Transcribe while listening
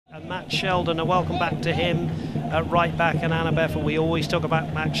And Matt Sheldon, and welcome back to him at right back. And Anna Bethel, we always talk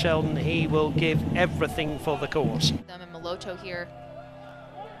about Matt Sheldon. He will give everything for the cause. Them and Maloto here.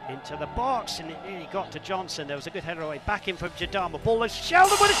 Into the box, and it nearly got to Johnson. There was a good header away. Back in from Jadama. Ball is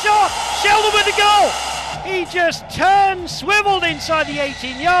Sheldon with a shot! Sheldon with the goal! He just turned, swiveled inside the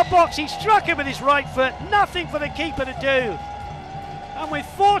 18-yard box. He struck it with his right foot. Nothing for the keeper to do. And with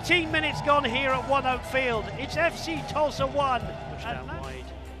 14 minutes gone here at One Oak Field, it's FC Tulsa 1. Pushed out wide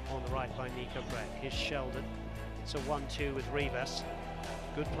on the right by Nico Brett. Here's Sheldon. It's a 1-2 with Rivas.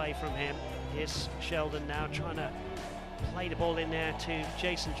 Good play from him. Here's Sheldon now trying to play the ball in there to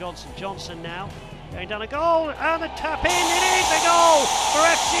Jason Johnson. Johnson now going down a goal, and the tap in. It is a goal for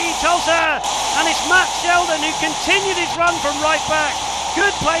FC Tulsa, and it's Matt Sheldon who continued his run from right back.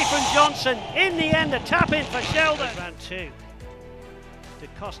 Good play from Johnson. In the end, a tap in for Sheldon. Round two.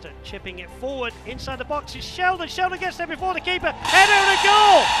 DaCosta chipping it forward inside the box is Sheldon. Sheldon gets there before the keeper. Header and a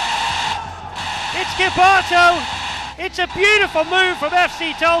goal. It's Kipato. It's a beautiful move from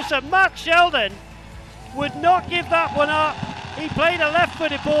FC Tulsa. Matt Sheldon would not give that one up. He played a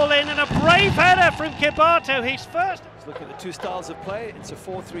left-footed ball in, and a brave header from Kipato, his first. Let's look at the two styles of play. It's a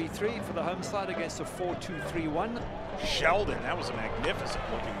 4-3-3 for the home side against a 4-2-3-1. Sheldon, that was a magnificent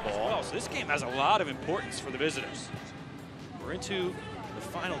looking ball. Well, so this game has a lot of importance for the visitors. We're into the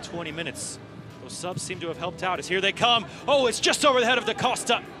final 20 minutes. Those subs seem to have helped out as here they come. Oh, it's just over the head of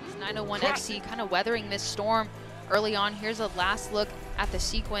DaCosta. 901 FC kind of weathering this storm early on. Here's a last look at the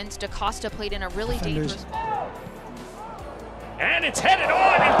sequence. DaCosta played in a really dangerous ball. And it's headed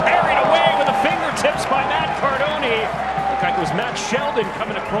on and parried away with the fingertips by Matt Karori. Looked like it was Matt Sheldon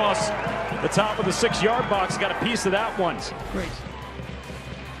coming across the top of the 6-yard box. Got a piece of that one. Great.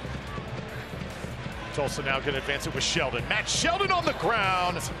 Tulsa now going to advance it with Sheldon. Matt Sheldon on the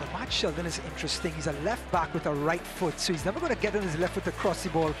ground. Matt Sheldon is interesting. He's a left back with a right foot, so he's never going to get on his left foot across the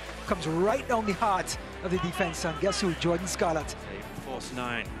ball. Comes right down the heart of the defense, and guess who? Jordan Scarlett. A false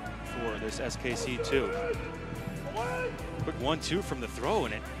 9 for this SKC2. Quick 1-2 from the throw,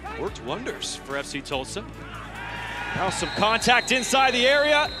 and it worked wonders for FC Tulsa. Now some contact inside the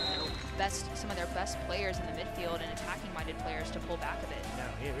area. Some of their best players in the midfield and attacking-minded players to pull back a bit. Now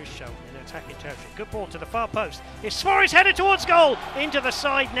here is Sheldon in attacking territory. Good ball to the far post. It's Suarez headed towards goal into the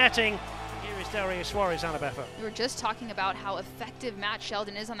side netting. Here is Dario Suarez, Anna Bethel. We were just talking about how effective Matt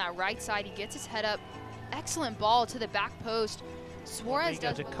Sheldon is on that right side. He gets his head up. Excellent ball to the back post. Suarez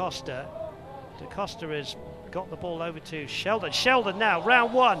does. DaCosta. DaCosta has got the ball over to Sheldon. Sheldon now,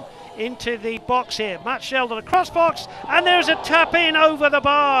 round one, into the box here. Matt Sheldon across box, and there's a tap in over the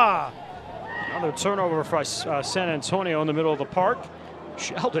bar. Another turnover for San Antonio in the middle of the park.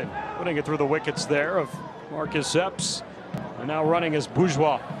 Sheldon putting it through the wickets there of Marcus Epps. And now running is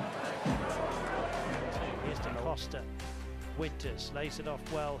Bourgeois. Here's DaCosta. Winters lays it off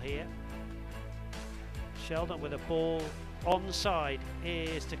well here. Sheldon with a ball onside.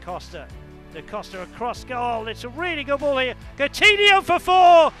 Here's DaCosta. DaCosta across goal. It's a really good ball here. Coutinho for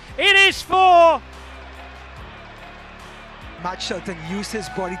 4. It is 4. Matt Sheldon used his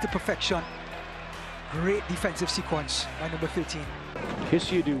body to perfection. Great defensive sequence by number 13.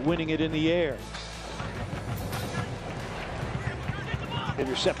 Kisiadu winning it in the air.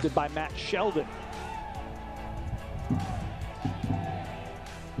 Intercepted by Matt Sheldon.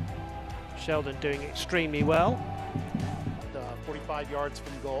 Sheldon doing extremely well. 45 yards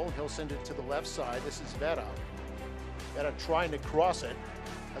from goal. He'll send it to the left side. This is Vera. Vera trying to cross it.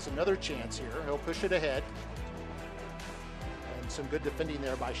 Has another chance here. He'll push it ahead. And some good defending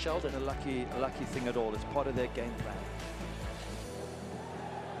there by Sheldon. A lucky thing at all. It's part of their game plan.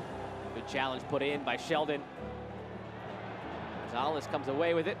 Good challenge put in by Sheldon. Gonzalez comes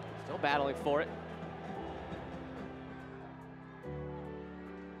away with it. Still battling for it.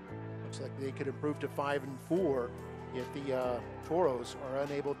 Looks like they could improve to 5-4 if the Toros are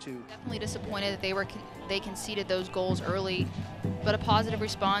unable to. Definitely disappointed that they conceded those goals early, but a positive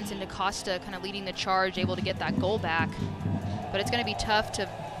response, and DaCosta kind of leading the charge, able to get that goal back. But it's going to be tough to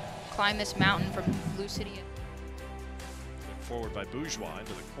climb this mountain from Blue City. Forward by Bourgeois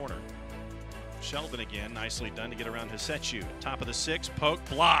into the corner. Sheldon again, nicely done to get around Hisechu. Top of the 6, poke,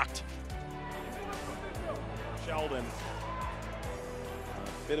 blocked. Sheldon,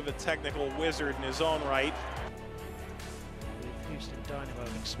 a bit of a technical wizard in his own right. With Houston Dynamo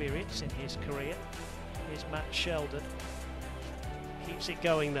experience in his career. Here's Matt Sheldon. Keeps it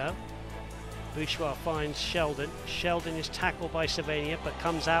going though. Bourgeois finds Sheldon. Sheldon is tackled by Savania but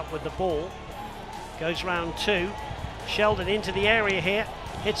comes out with the ball. Goes round 2. Sheldon into the area here.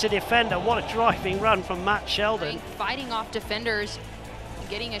 Hits a defender. What a driving run from Matt Sheldon. Fighting off defenders,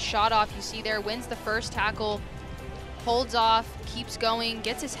 getting a shot off. You see there, wins the first tackle. holds off, keeps going,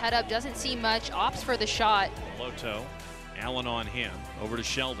 gets his head up, doesn't see much, opts for the shot. Loto, Allen on him, over to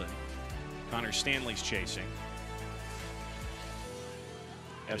Sheldon. Connor Stanley's chasing.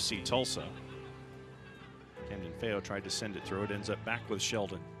 FC Tulsa. Camden Feo tried to send it through. It ends up back with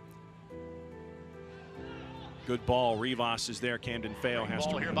Sheldon. Good ball. Rivas is there. Camden Feo has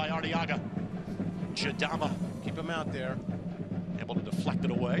ball to. Here by Arteaga. Jadama, keep him out there. Able to deflect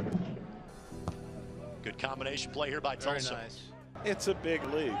it away. Good combination play here by Tulsa. Very nice. It's a big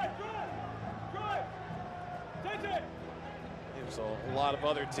league. There's a lot of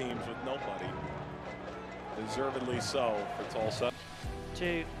other teams with nobody. Deservedly so for Tulsa.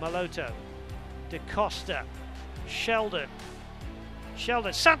 To Maloto, DaCosta, Sheldon.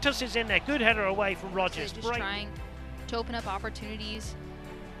 Santos is in there. Good header away from Rogers. Just trying to open up opportunities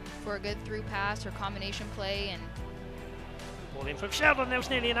for a good through pass or combination play. And ball in from Sheldon. There was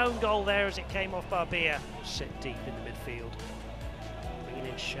nearly an own goal there as it came off Barbia. Set deep in the midfield.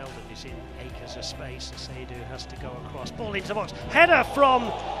 Bringing in Sheldon, who's in acres of space. Seydu has to go across. Ball into the box. Header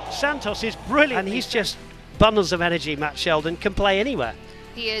from Santos is brilliant. And he's just bundles of energy. Matt Sheldon can play anywhere.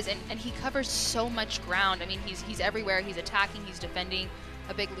 He is, and he covers so much ground. I mean, he's everywhere. He's attacking, he's defending,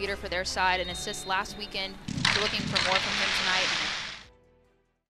 a big leader for their side. An assist last weekend. We're looking for more from him tonight.